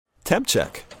Temp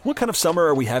check. What kind of summer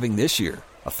are we having this year?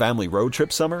 A family road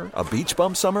trip summer? A beach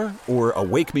bum summer? Or a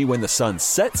wake me when the sun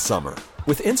sets summer?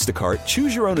 With Instacart,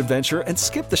 choose your own adventure and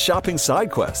skip the shopping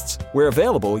side quests. Where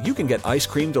available, you can get ice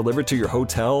cream delivered to your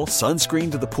hotel,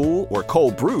 sunscreen to the pool, or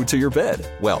cold brew to your bed.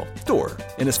 Well, door.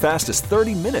 In as fast as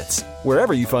 30 minutes.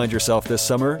 Wherever you find yourself this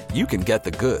summer, you can get the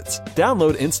goods.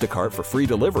 Download Instacart for free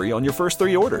delivery on your first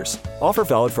 3 orders. Offer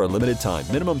valid for a limited time.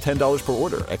 Minimum $10 per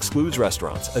order. Excludes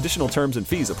restaurants. Additional terms and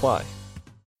fees apply.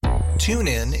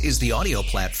 TuneIn is the audio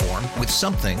platform with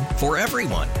something for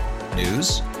everyone.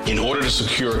 News. In order to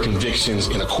secure convictions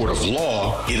in a court of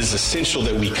law, it is essential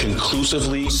that we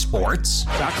conclusively. Sports.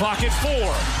 Got clock at 4.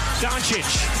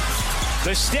 Doncic.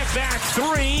 The step back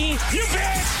 3. You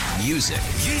bet. Music.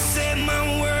 You set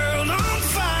my world on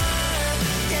fire.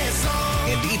 Yes,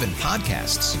 and even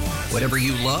podcasts. Whatever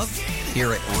you love,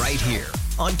 hear it right here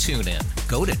on TuneIn.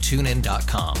 Go to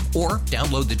TuneIn.com or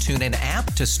download the TuneIn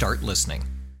app to start listening.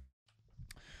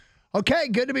 Okay,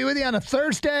 good to be with you on a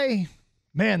Thursday.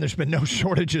 Man, there's been no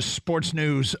shortage of sports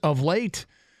news of late,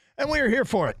 and we're here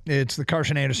for it. It's the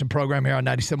Carson Anderson program here on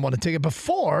 97.1 The Ticket.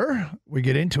 Before we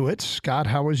get into it, Scott,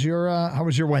 how was your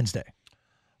Wednesday?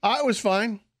 It was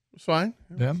fine. It was fine.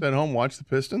 Yeah. Sat home, watched the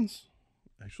Pistons.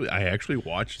 I actually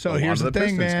watched. So here's the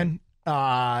thing, man.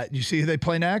 You see who they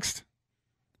play next?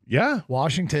 Yeah,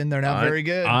 Washington. They're not very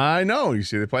good. I know. You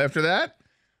see they play after that.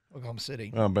 Oklahoma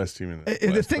City. Oh, best team in the West.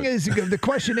 The thing is, the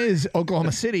question is,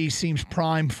 Oklahoma City seems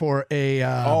primed for a...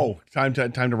 time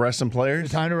to rest some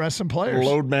players? Time to rest some players.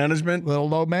 Load management? Little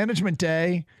load management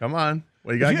day. Come on.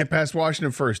 Well, you got to get past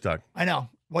Washington first, Doug. I know.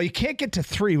 Well, you can't get to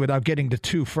 3 without getting to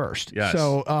 2 first. Yes.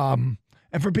 So, and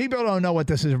for people who don't know what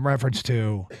this is in reference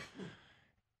to,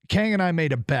 Kang and I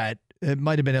made a bet. It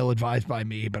might have been ill-advised by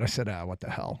me, but I said, what the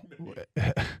hell?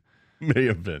 May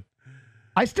have been.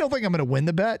 I still think I'm going to win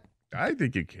the bet. I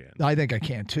think you can. I think I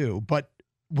can too. But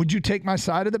would you take my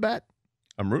side of the bet?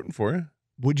 I'm rooting for you.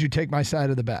 Would you take my side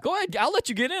of the bet? Go ahead. I'll let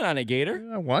you get in on it, Gator.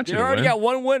 I want you You to already win. got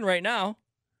one win right now.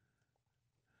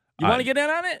 You want to get in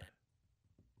on it?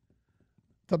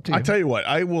 It's up to you. I tell you what,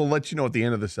 I will let you know at the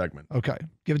end of the segment. Okay.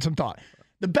 Give it some thought.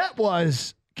 The bet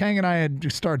was, Kang and I had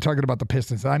just started talking about the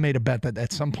Pistons. I made a bet that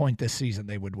at some point this season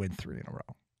they would win 3 in a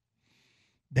row.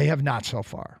 They have not so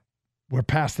far. We're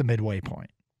past the midway point.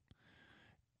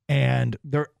 And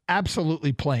they're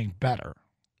absolutely playing better.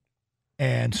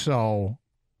 And so,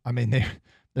 I mean,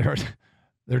 they're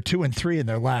 2-3 in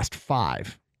their last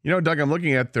 5. You know, Doug, I'm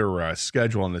looking at their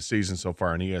schedule in the season so far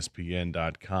on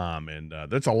ESPN.com, and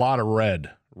that's a lot of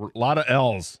red, a lot of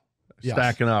L's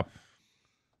stacking up.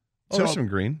 So there's some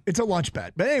green. It's a lunch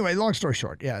bet. But anyway, long story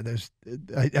short, yeah,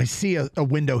 I see a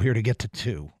window here to get to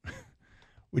 2,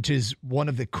 which is one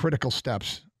of the critical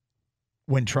steps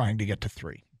when trying to get to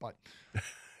 3. But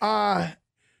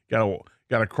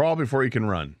gotta crawl before you can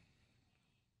run.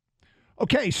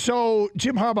 Okay, so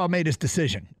Jim Harbaugh made his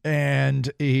decision,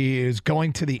 and he is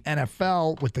going to the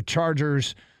NFL with the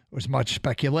Chargers. There was much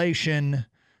speculation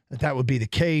that would be the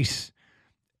case,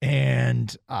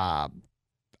 and I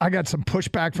got some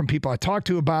pushback from people I talked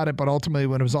to about it, but ultimately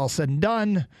when it was all said and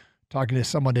done, talking to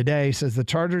someone today, says the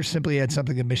Chargers simply had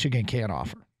something that Michigan can't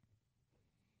offer.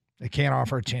 They can't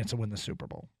offer a chance to win the Super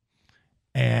Bowl.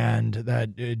 And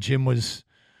that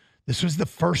this was the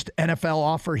first NFL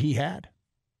offer he had.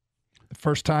 The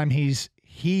first time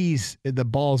the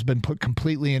ball's been put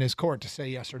completely in his court to say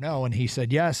yes or no, and he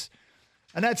said yes,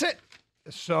 and that's it.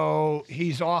 So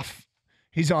he's off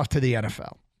to the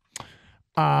NFL.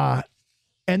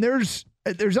 And there's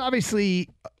obviously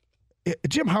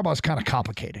Jim Harbaugh's kind of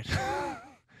complicated.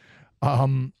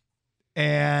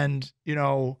 And you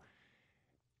know,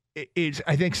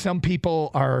 I think some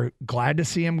people are glad to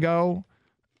see him go.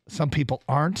 Some people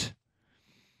aren't.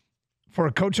 For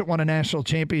a coach that won a national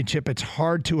championship, it's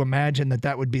hard to imagine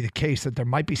that would be the case, that there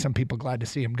might be some people glad to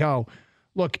see him go.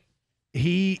 Look,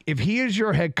 if he is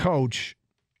your head coach,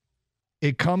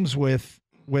 it comes with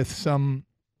some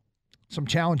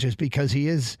challenges because he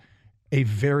is a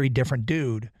very different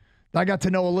dude. I got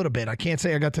to know a little bit. I can't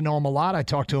say I got to know him a lot. I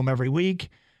talk to him every week.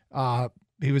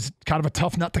 He was kind of a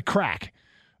tough nut to crack.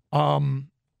 And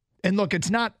look, it's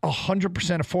not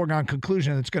 100% a foregone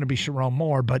conclusion it's going to be Sharon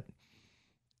Moore, but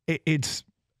it's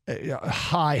a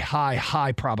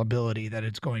high probability that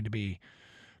it's going to be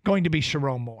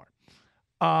Sharon Moore.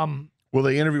 Will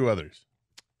they interview others?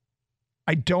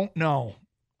 I don't know.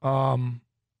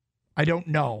 I don't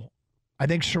know. I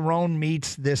think Sharon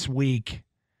meets this week.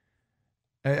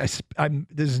 I'm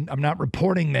not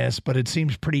reporting this, but it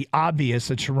seems pretty obvious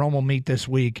that Sharon will meet this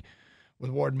week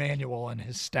with Ward Manuel and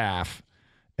his staff,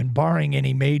 and barring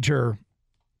any major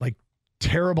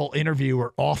terrible interview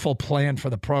or awful plan for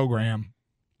the program,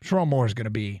 Sherrone Moore is going to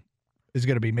be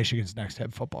Michigan's next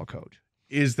head football coach.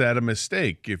 Is that a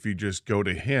mistake if you just go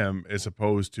to him as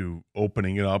opposed to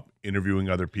opening it up, interviewing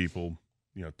other people,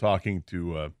 talking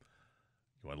to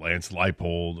Lance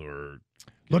Leipold or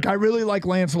Look, I really like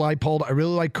Lance Leipold. I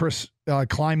really like Chris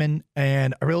Kleiman,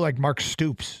 and I really like Mark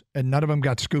Stoops, and none of them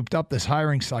got scooped up this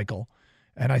hiring cycle.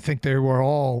 And I think they were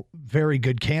all very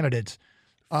good candidates.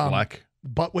 Fleck.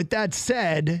 But with that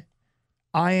said,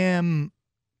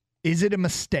 is it a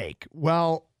mistake?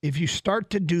 Well, if you start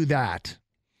to do that,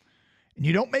 and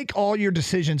you don't make all your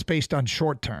decisions based on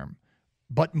short term,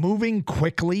 but moving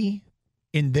quickly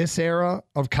in this era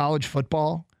of college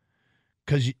football,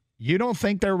 because you don't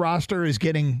think their roster is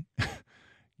getting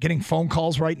phone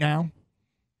calls right now?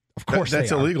 Of course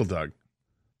that's illegal, Doug.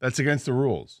 That's against the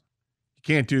rules.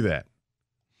 You can't do that.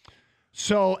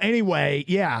 So anyway,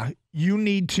 yeah, you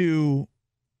need to,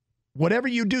 whatever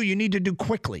you do, you need to do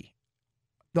quickly.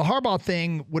 The Harbaugh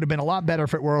thing would have been a lot better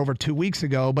if it were over 2 weeks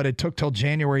ago, but it took till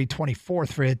January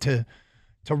 24th for it to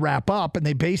wrap up, and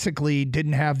they basically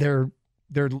didn't have their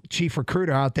chief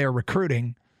recruiter out there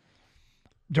recruiting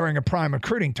during a prime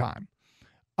recruiting time.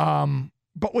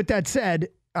 But with that said,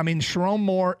 I mean, Sherrone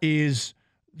Moore is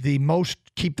the most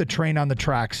keep the train on the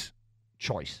tracks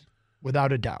choice,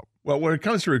 without a doubt. Well, when it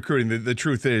comes to recruiting, the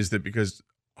truth is that because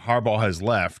Harbaugh has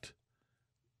left,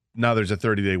 now there's a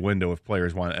 30-day window if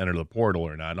players want to enter the portal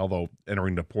or not. Although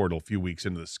entering the portal a few weeks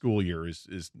into the school year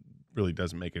is really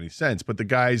doesn't make any sense. But the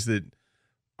guys that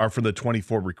are from the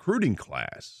 24 recruiting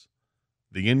class,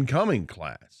 the incoming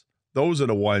class, those are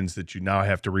the ones that you now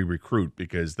have to re-recruit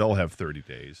because they'll have 30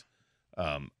 days,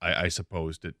 I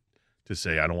suppose, to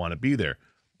say, I don't want to be there.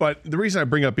 But the reason I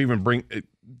bring up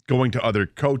going to other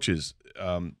coaches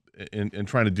and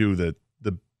trying to do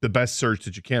the best search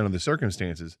that you can under the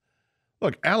circumstances,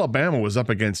 look, Alabama was up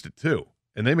against it too,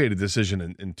 and they made a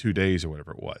decision in 2 days or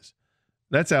whatever it was.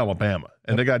 That's Alabama,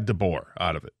 and they got DeBoer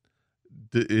out of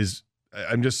it.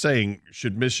 I'm just saying,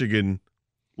 should Michigan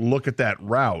look at that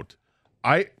route?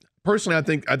 Personally, I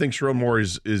think Sherrone Moore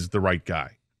is the right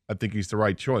guy. I think he's the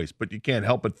right choice, but you can't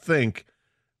help but think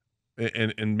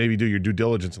and maybe do your due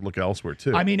diligence and look elsewhere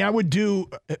too. I mean, I would do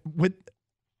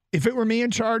if it were me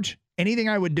in charge, anything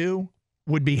I would do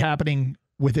would be happening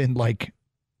within like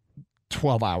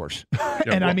 12 hours.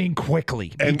 I mean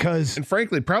quickly, because and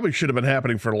frankly, probably should have been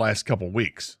happening for the last couple of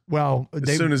weeks. Well,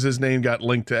 as soon as his name got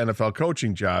linked to NFL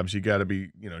coaching jobs, you got to be,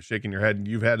 shaking your head. And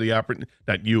you've had the opportunity,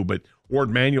 not you, but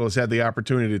Ward Manuel has had the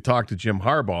opportunity to talk to Jim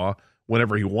Harbaugh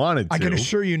whenever he wanted to. I can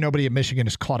assure you nobody at Michigan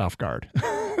is caught off guard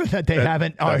that they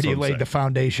haven't already laid the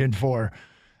foundation for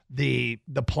the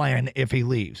plan if he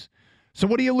leaves. So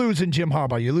what do you lose in Jim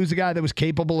Harbaugh? You lose a guy that was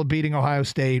capable of beating Ohio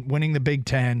State, winning the Big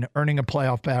Ten, earning a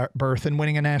playoff berth, and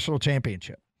winning a national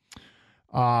championship.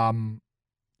 And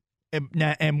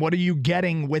what are you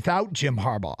getting without Jim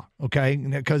Harbaugh? Okay,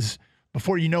 because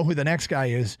before you know who the next guy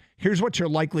is, here's what you're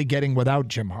likely getting without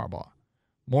Jim Harbaugh.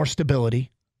 More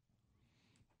stability,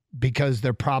 because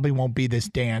there probably won't be this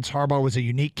dance. Harbaugh was a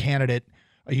unique candidate,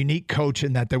 a unique coach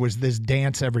in that there was this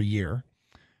dance every year.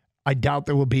 I doubt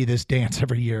there will be this dance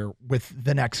every year with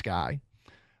the next guy.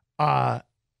 There's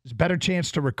a better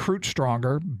chance to recruit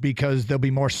stronger because there'll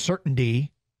be more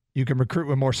certainty. You can recruit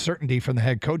with more certainty from the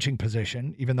head coaching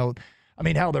position, even though,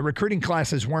 hell, the recruiting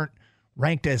classes weren't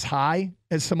ranked as high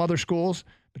as some other schools,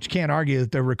 but you can't argue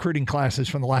that the recruiting classes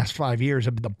from the last 5 years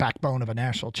have been the backbone of a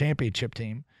national championship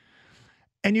team.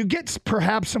 And you get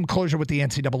perhaps some closure with the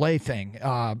NCAA thing.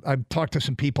 I've talked to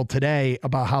some people today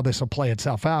about how this will play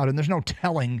itself out, and there's no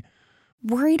telling.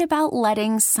 Worried about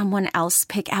letting someone else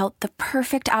pick out the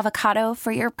perfect avocado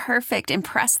for your perfect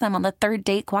impress them on the third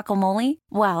date guacamole?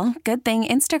 Well, good thing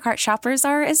Instacart shoppers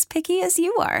are as picky as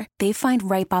you are. They find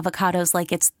ripe avocados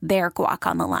like it's their guac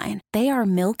on the line. They are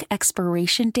milk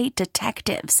expiration date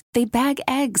detectives. They bag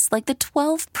eggs like the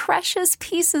 12 precious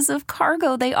pieces of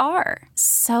cargo they are.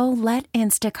 So let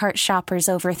Instacart shoppers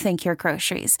overthink your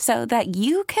groceries so that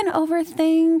you can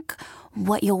overthink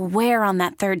what you'll wear on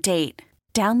that third date.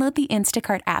 Download the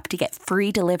Instacart app to get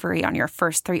free delivery on your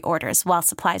first 3 orders while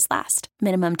supplies last.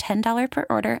 Minimum $10 per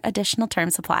order. Additional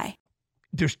terms apply.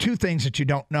 There's 2 things that you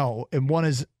don't know. And one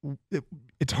is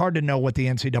it's hard to know what the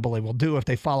NCAA will do if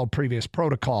they follow previous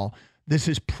protocol. This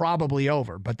is probably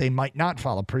over, but they might not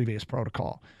follow previous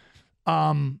protocol.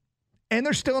 And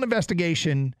there's still an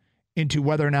investigation into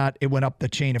whether or not it went up the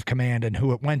chain of command and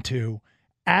who it went to.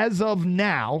 As of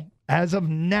now,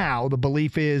 the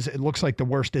belief is it looks like the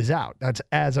worst is out. That's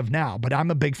as of now. But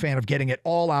I'm a big fan of getting it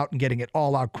all out and getting it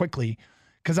all out quickly,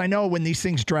 because I know when these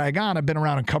things drag on, I've been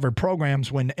around and covered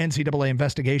programs when NCAA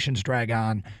investigations drag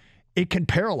on, it can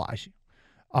paralyze you.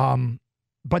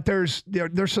 But there's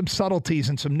some subtleties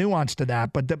and some nuance to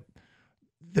that, but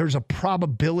there's a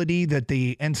probability that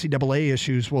the NCAA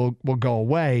issues will go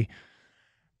away.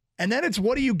 And then it's,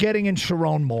 what are you getting in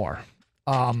Sharon Moore?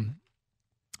 And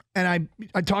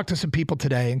I talked to some people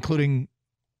today, including,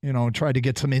 tried to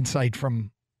get some insight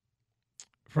from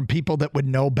people that would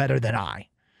know better than I.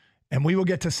 And we will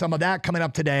get to some of that coming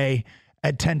up today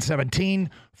at 10:17.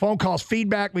 Phone calls,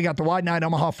 feedback. We got the Wide Night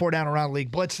Omaha 4-down around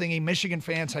league blitz thingy. Michigan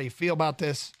fans, how you feel about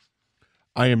this?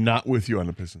 I am not with you on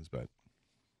the Pistons bet.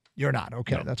 You're not.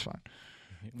 Okay, No. That's fine.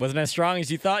 Wasn't as strong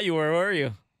as you thought you were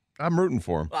you? I'm rooting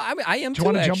for him. Well, I mean, I am Do too, you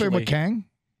want to actually. jump in with Kang?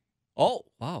 Oh,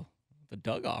 wow. The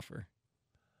Doug offer.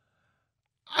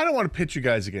 I don't want to pit you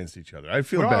guys against each other. I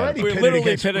feel We're bad. already We're pitted literally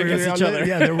against pitted against each other.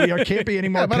 Yeah, we can't be any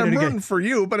more Yeah, but I'm pitted rooting against. for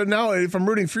you. But now, if I'm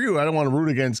rooting for you, I don't want to root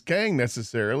against Kang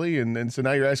necessarily. And so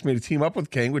now you're asking me to team up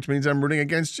with Kang, which means I'm rooting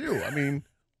against you. I mean,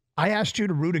 I asked you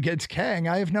to root against Kang.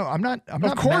 I'm not.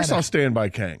 of course I'll stand by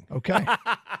Kang. Okay.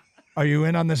 Are you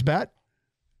in on this bet?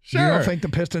 Sure. You don't think the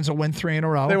Pistons will win 3 in a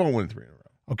row? They won't win 3 in a row.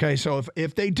 Okay, so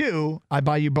if they do, I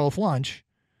buy you both lunch.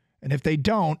 And if they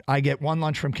don't, I get one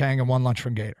lunch from Kang and one lunch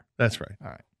from Gator. That's right. All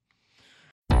right.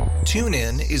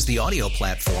 TuneIn is the audio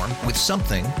platform with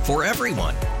something for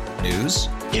everyone. News.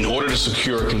 In order to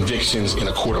secure convictions in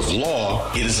a court of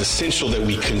law, it is essential that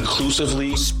we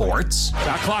conclusively. Sports.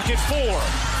 Shot clock at 4.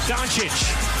 Doncic.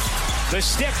 The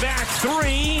step back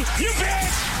 3. You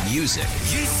bet. Music.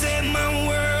 You set my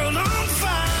world on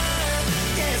fire.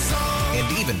 Yes, oh.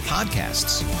 And even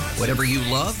podcasts. Whatever you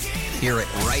love, hear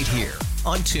it right here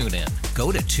on TuneIn.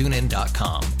 Go to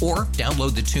TuneIn.com or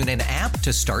download the TuneIn app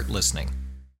to start listening.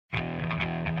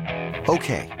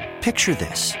 Okay, picture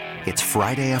this. It's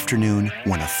Friday afternoon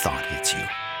when a thought hits you.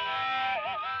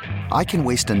 I can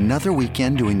waste another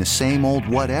weekend doing the same old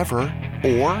whatever,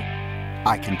 or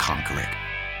I can conquer it.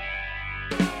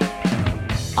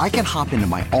 I can hop into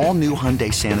my all-new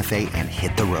Hyundai Santa Fe and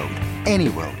hit the road. Any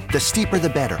road. The steeper, the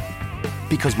better.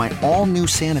 Because my all-new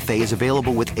Santa Fe is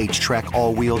available with H-Track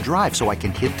all-wheel drive, so I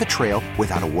can hit the trail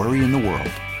without a worry in the world.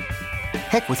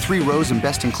 Heck, with 3 rows and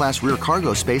best-in-class rear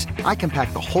cargo space, I can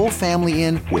pack the whole family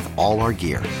in with all our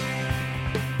gear.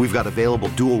 We've got available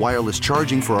dual wireless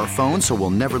charging for our phones, so we'll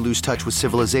never lose touch with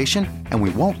civilization, and we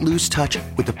won't lose touch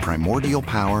with the primordial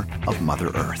power of Mother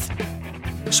Earth.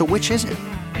 So which is it?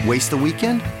 Waste the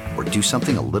weekend or do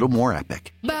something a little more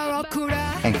epic?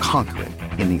 And conquer it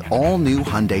in the all-new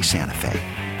Hyundai Santa Fe.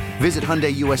 Visit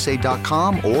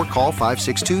HyundaiUSA.com or call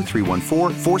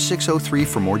 562-314-4603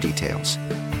 for more details.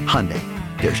 Hyundai,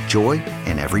 there's joy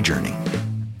in every journey.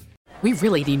 We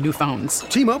really need new phones.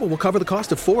 T-Mobile will cover the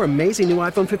cost of 4 amazing new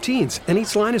iPhone 15s, and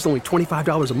each line is only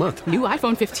 $25 a month. New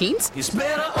iPhone 15s? It's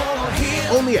better over here.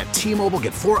 Only at T-Mobile,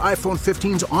 get 4 iPhone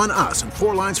 15s on us and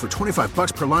 4 lines for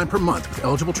 $25 per line per month with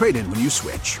eligible trade-in when you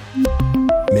switch.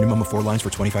 Minimum of 4 lines for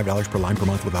 $25 per line per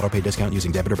month with autopay discount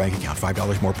using debit or bank account.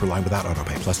 $5 more per line without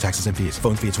autopay, plus taxes and fees.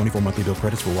 Phone fee at 24 monthly bill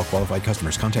credits for well-qualified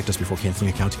customers. Contact us before canceling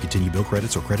account to continue bill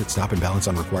credits or credit stop and balance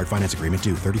on required finance agreement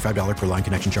due. $35 per line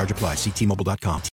connection charge applies. See T-Mobile.com.